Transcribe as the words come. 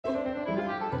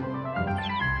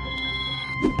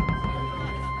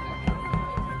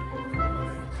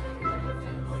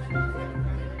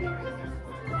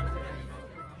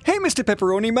Mr.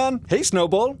 Pepperoni Man. Hey,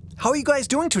 Snowball. How are you guys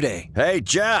doing today? Hey,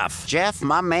 Jeff. Jeff,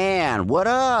 my man, what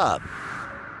up?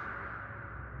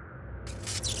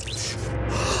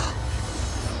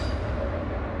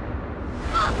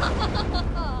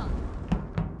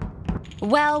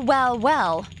 Well, well,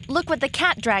 well. Look what the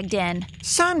cat dragged in.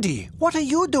 Sandy, what are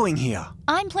you doing here?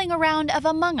 I'm playing a round of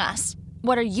Among Us.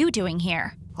 What are you doing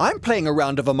here? I'm playing a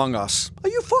round of Among Us. Are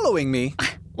you following me?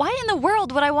 Why in the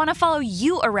world would I want to follow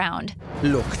you around?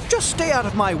 Look, just stay out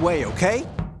of my way, okay?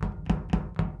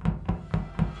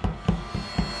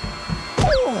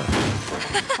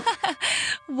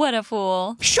 What a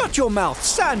fool. Shut your mouth,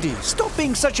 Sandy. Stop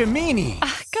being such a meanie.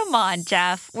 Come on,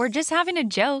 Jeff. We're just having a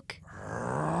joke.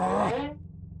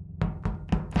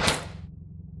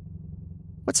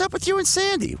 What's up with you and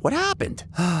Sandy? What happened?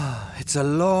 It's a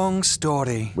long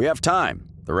story. We have time.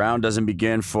 The round doesn't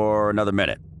begin for another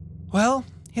minute. Well,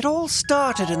 it all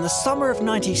started in the summer of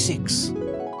 '96.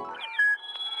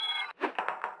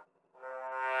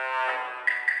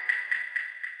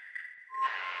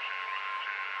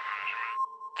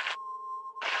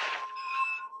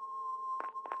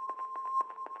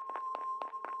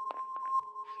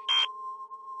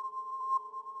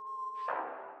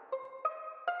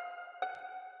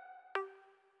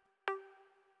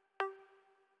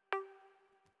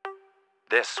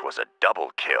 This was a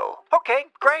double kill. Okay,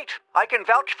 great. I can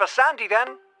vouch for Sandy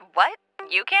then. What?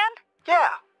 You can? Yeah.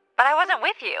 But I wasn't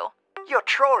with you. You're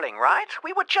trolling, right?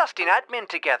 We were just in admin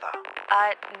together.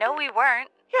 No we weren't.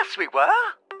 Yes, we were.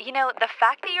 You know, the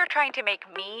fact that you're trying to make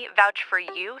me vouch for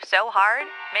you so hard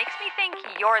makes me think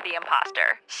you're the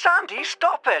imposter. Sandy,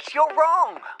 stop it. You're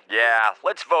wrong. Yeah,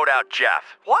 let's vote out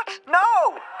Jeff. What?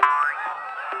 No!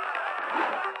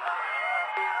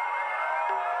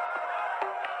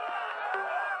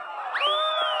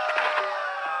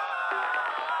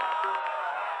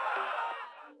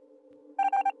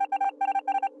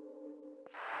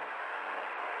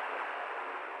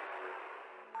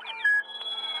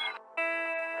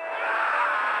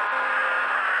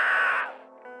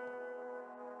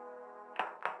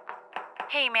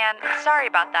 Hey man, sorry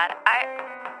about that.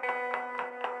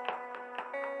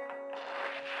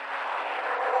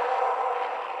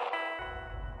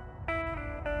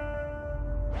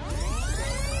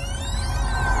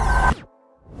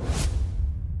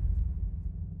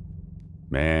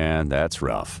 Man, that's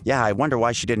rough. Yeah, I wonder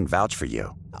why she didn't vouch for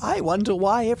you. I wonder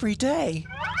why every day.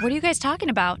 What are you guys talking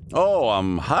about?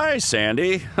 Oh, hi,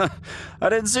 Sandy. I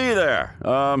didn't see you there.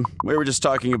 We were just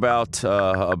talking about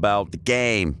The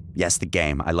game. Yes, the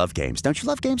game. I love games. Don't you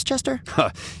love games, Chester?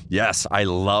 Yes, I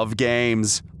love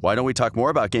games. Why don't we talk more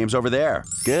about games over there?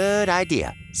 Good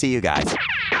idea. See you guys.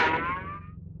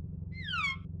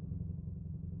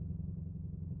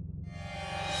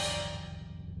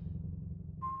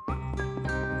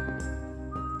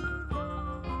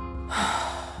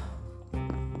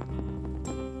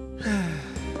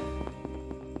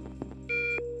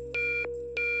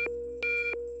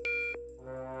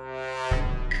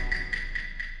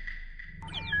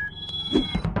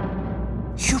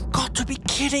 You've got to be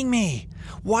kidding me.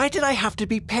 Why did I have to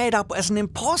be paired up as an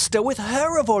imposter with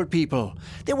her of all people?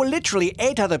 There were literally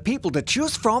 8 other people to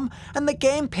choose from, and the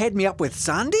game paired me up with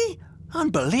Sandy?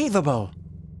 Unbelievable.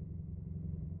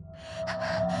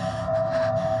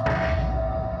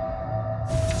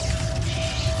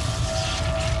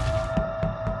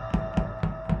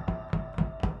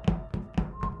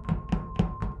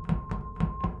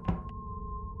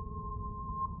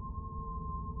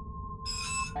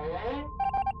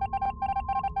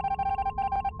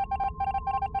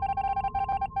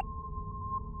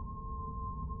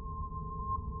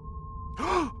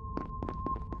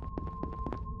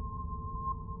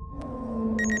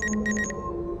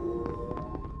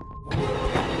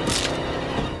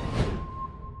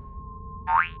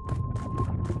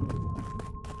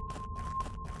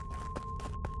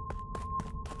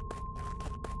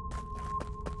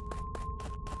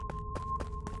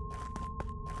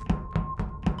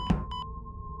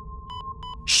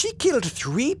 She killed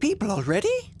 3 people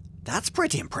already? That's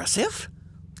pretty impressive.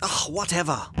 Oh,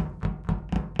 whatever.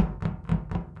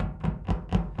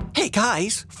 Hey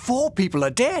guys, 4 people are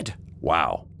dead.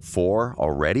 Wow, 4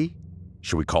 already?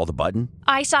 Should we call the button?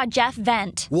 I saw Jeff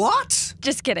vent. What?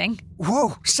 Just kidding.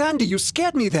 Whoa, Sandy, you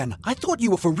scared me then. I thought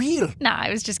you were for real. Nah, I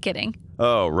was just kidding.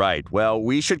 Oh, right. Well,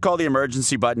 we should call the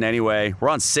emergency button anyway. We're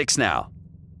on 6 now.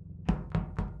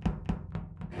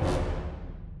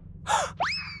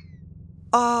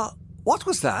 What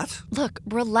was that? Look,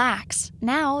 relax.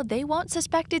 Now they won't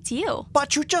suspect it's you.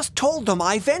 But you just told them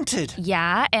I vented.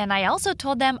 Yeah, and I also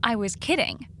told them I was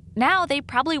kidding. Now they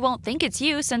probably won't think it's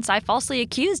you since I falsely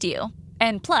accused you.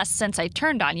 And plus, since I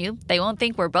turned on you, they won't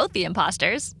think we're both the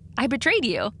imposters. I betrayed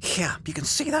you. Yeah, you can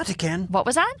say that again. What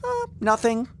was that?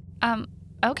 Nothing.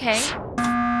 Okay.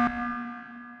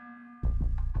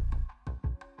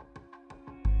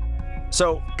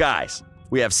 So, guys,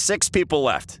 we have 6 people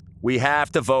left. We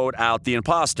have to vote out the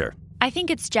imposter. I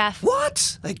think it's Jeff.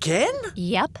 What? Again?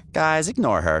 Yep. Guys,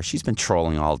 ignore her. She's been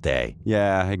trolling all day.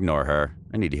 Yeah, ignore her.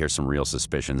 I need to hear some real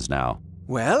suspicions now.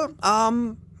 Well,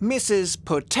 Mrs.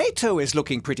 Potato is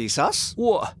looking pretty sus.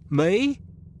 What? Me?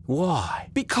 Why?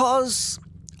 Because...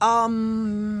 Okay,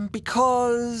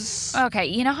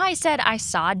 you know how I said I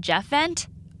saw Jeff vent?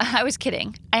 I was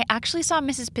kidding. I actually saw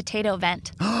Mrs. Potato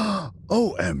vent.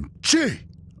 OMG!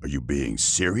 Are you being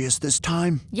serious this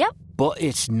time? Yep. But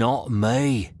it's not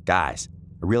me. Guys,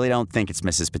 I really don't think it's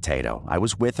Mrs. Potato. I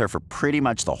was with her for pretty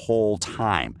much the whole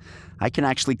time. I can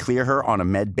actually clear her on a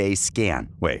med-bay scan.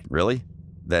 Wait, really?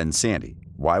 Then, Sandy,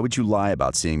 why would you lie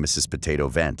about seeing Mrs. Potato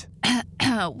vent?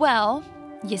 Well,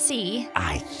 you see...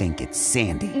 I think it's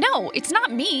Sandy. No, it's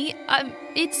not me.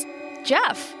 It's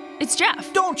Jeff. It's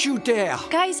Jeff. Don't you dare!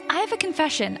 Guys, I have a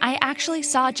confession. I actually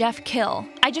saw Jeff kill.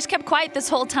 I just kept quiet this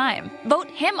whole time. Vote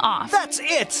him off. That's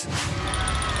it!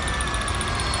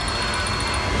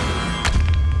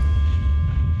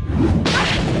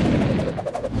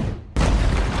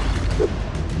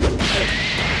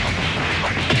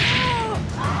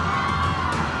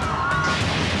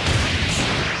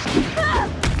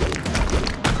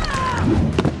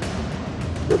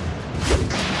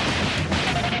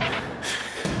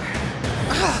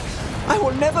 I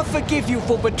will never forgive you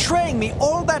for betraying me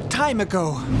all that time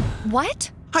ago. What?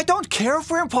 I don't care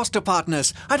if we're imposter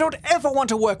partners. I don't ever want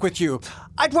to work with you.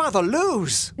 I'd rather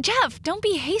lose. Jeff, don't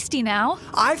be hasty now.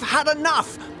 I've had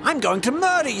enough. I'm going to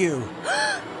murder you.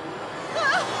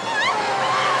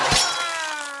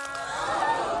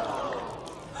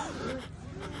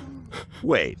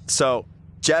 Wait, so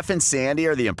Jeff and Sandy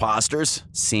are the imposters?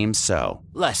 Seems so.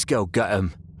 Let's go get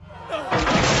him.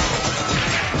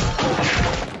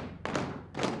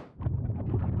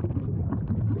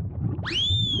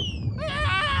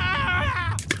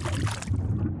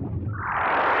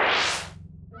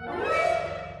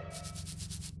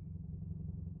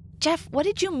 Jeff, what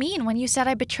did you mean when you said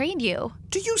I betrayed you?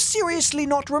 Do you seriously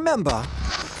not remember?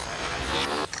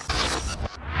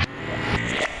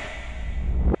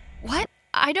 What?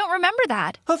 I don't remember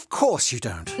that. Of course you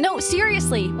don't. No,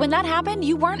 seriously, when that happened,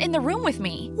 you weren't in the room with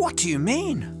me. What do you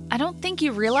mean? I don't think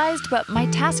you realized, but my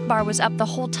taskbar was up the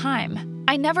whole time.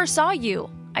 I never saw you.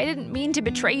 I didn't mean to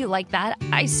betray you like that.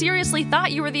 I seriously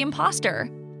thought you were the imposter.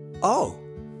 Oh.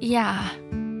 Yeah.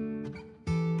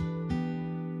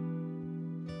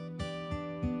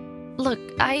 Look,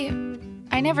 I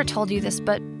never told you this,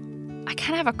 but I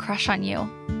kind of have a crush on you.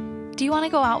 Do you want to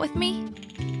go out with me?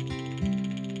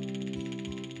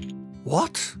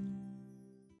 What?